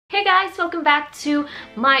Hey guys, welcome back to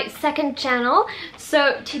my second channel.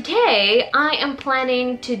 So today I am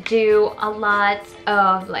planning to do a lot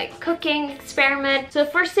of like cooking experiment. So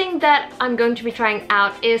the first thing that I'm going to be trying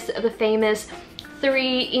out is the famous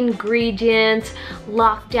 3-ingredient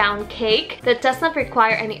lockdown cake that does not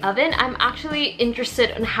require any oven. I'm actually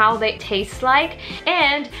interested in how they taste like,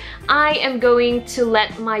 and I am going to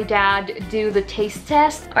let my dad do the taste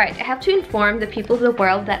test. Alright, I have to inform the people of the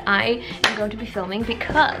world that I am going to be filming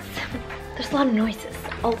because there's a lot of noises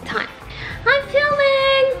all the time. I'm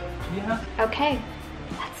filming! Yeah. Okay,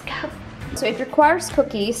 let's go. So it requires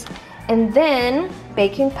cookies and then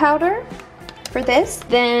baking powder for this,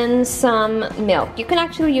 then some milk. You can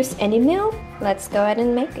actually use any milk. Let's go ahead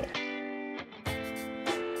and make it.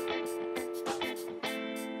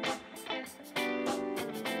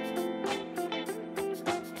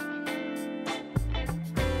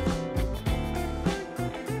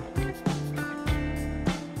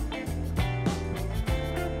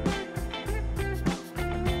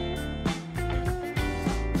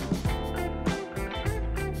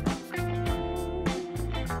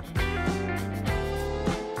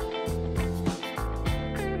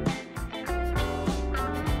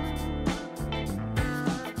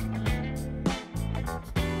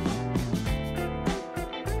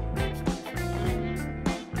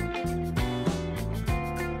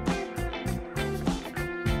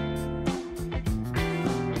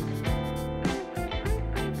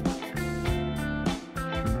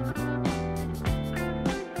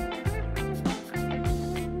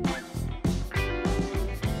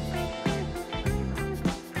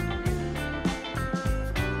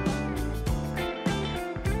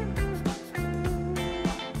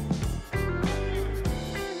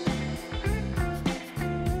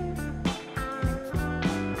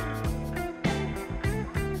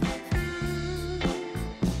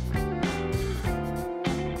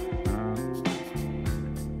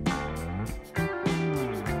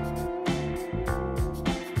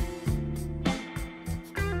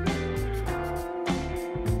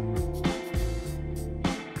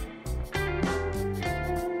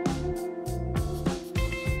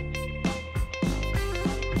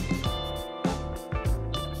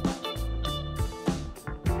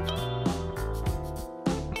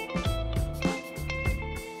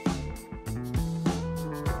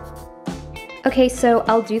 Okay, so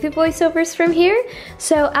I'll do the voiceovers from here.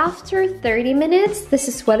 So after 30 minutes, this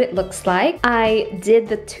is what it looks like. I did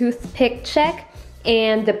the toothpick check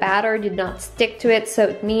and the batter did not stick to it, so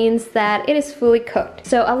it means that it is fully cooked.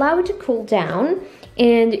 So allow it to cool down.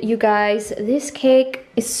 And you guys, this cake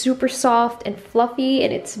is super soft and fluffy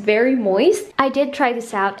and it's very moist. I did try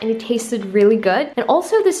this out and it tasted really good. And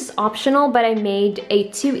also this is optional, but I made a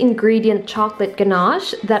 2-ingredient chocolate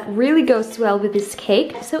ganache that really goes well with this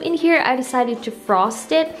cake. So in here I decided to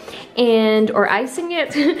frost it or icing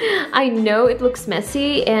it. I know it looks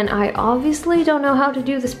messy and I obviously don't know how to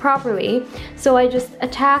do this properly. So I just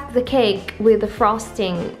attacked the cake with the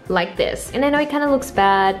frosting like this. And I know it kind of looks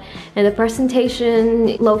bad and the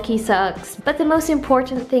presentation low-key sucks, but the most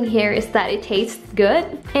important thing here is that it tastes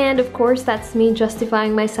good, and of course that's me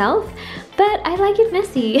justifying myself, but I like it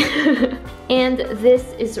messy. And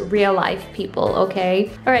this is real life, people,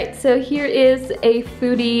 okay? Alright, so here is a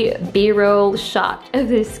foodie B-roll shot of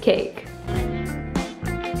this cake.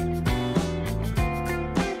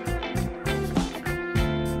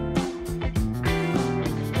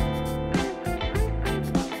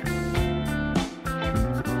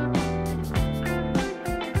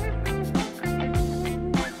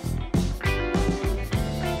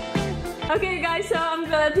 Okay guys, so I'm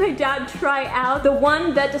gonna let my dad try out the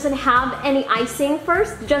one that doesn't have any icing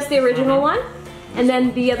first, just the original one, and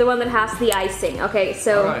then the other one that has the icing. Okay,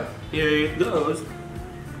 so... Alright, here it goes.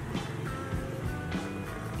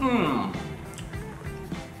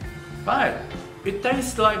 Right, it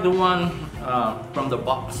tastes like the one from the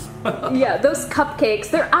box. Yeah, those cupcakes,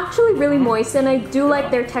 they're actually really moist and I do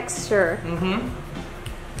like their texture.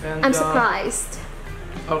 And, I'm surprised.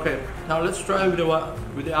 Okay, now let's try with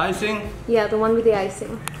the icing. Yeah, the one with the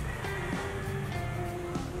icing.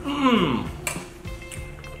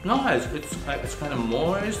 Nice. It's kind of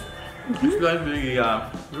moist. It's like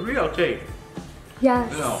the real cake.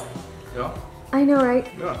 Yes. You know. Yeah. I know, right?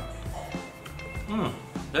 Yeah.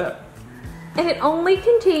 Yeah. And it only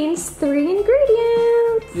contains 3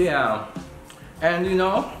 ingredients. Yeah. And you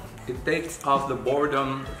know, it takes off the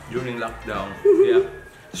boredom during lockdown. Yeah.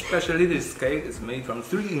 Especially this cake is made from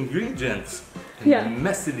 3 ingredients. And yeah.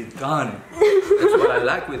 Messily done. That's what I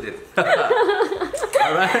like with it.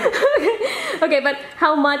 Alright? Okay, but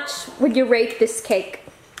how much would you rate this cake?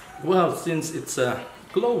 Well, since it's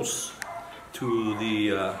close to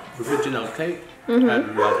the original cake,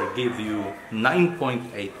 I'd rather give you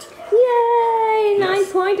 9.8. Yay!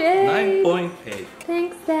 Yes, 9.8. 9.8.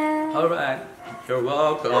 Thanks, Dad. Alright, you're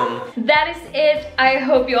welcome. That is it. I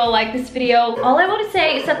hope you all like this video. All I want to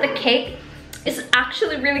say is that the cake is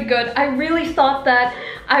actually really good. I really thought that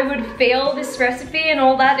I would fail this recipe and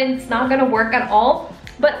all that and it's not gonna work at all.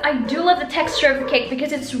 But I do love the texture of the cake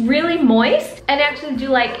because it's really moist, and I actually do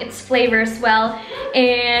like its flavor as well.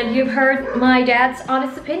 And you've heard my dad's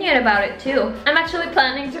honest opinion about it too. I'm actually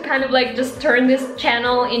planning to kind of like just turn this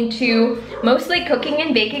channel into mostly cooking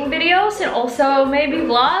and baking videos, and also maybe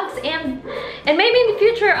vlogs, and maybe in the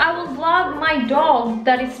future I will vlog my dog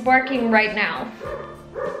that is barking right now.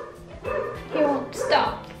 He won't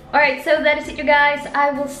stop. Alright, so that is it, you guys.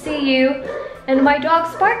 I will see you and my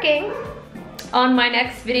dog's barking on my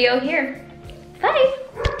next video here. Bye!